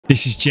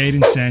This is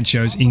Jadon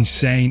Sancho's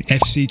insane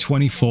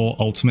FC24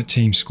 Ultimate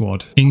Team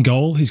squad. In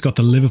goal, he's got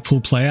the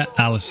Liverpool player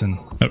Alisson.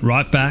 At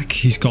right back,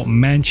 he's got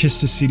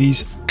Manchester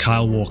City's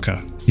Kyle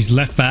Walker. His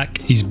left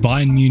back is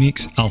Bayern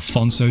Munich's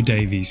Alphonso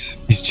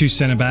Davies. His two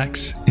centre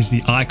backs is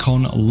the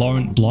icon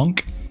Laurent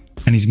Blanc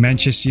and his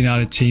Manchester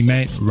United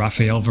teammate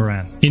Raphael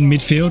Varane. In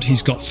midfield,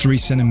 he's got three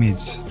centre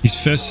mids. His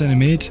first centre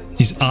mid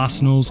is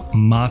Arsenal's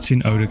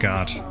Martin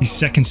Odegaard. His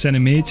second centre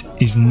mid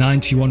is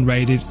 91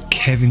 rated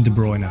Kevin De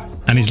Bruyne.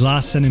 And his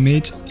last centre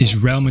mid is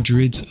Real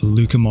Madrid's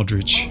Luka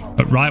Modric.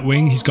 At right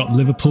wing, he's got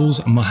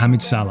Liverpool's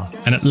Mohamed Salah.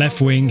 And at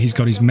left wing, he's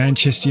got his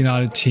Manchester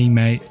United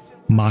teammate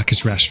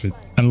Marcus Rashford.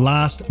 And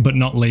last but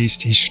not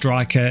least, his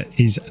striker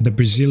is the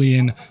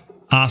Brazilian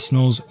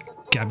Arsenal's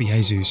Gabby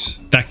Jesus.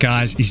 That,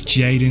 guys, is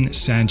Jadon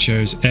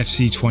Sancho's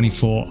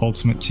FC24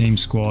 Ultimate Team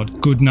squad.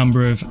 Good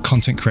number of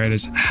content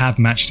creators have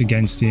matched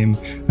against him,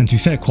 and to be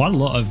fair, quite a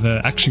lot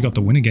have actually got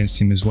the win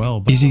against him as well.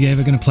 But is he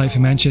ever going to play for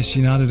Manchester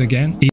United again?